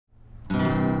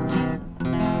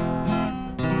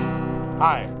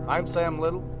Hi, I'm Sam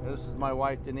Little. This is my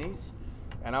wife Denise,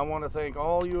 and I want to thank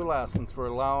all you Alaskans for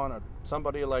allowing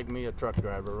somebody like me, a truck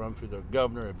driver, run for the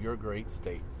governor of your great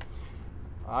state.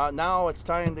 Now it's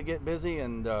time to get busy,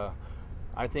 and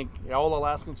I think all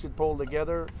Alaskans should pull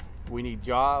together. We need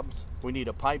jobs, we need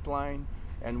a pipeline,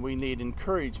 and we need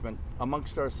encouragement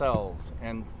amongst ourselves,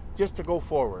 and just to go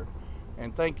forward.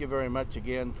 And thank you very much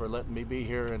again for letting me be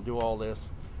here and do all this.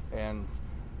 And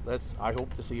I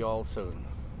hope to see you all soon.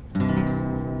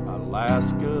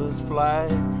 Alaska's flag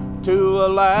to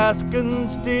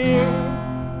Alaskans dear,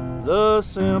 the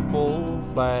simple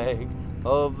flag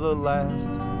of the last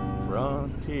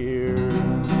frontier.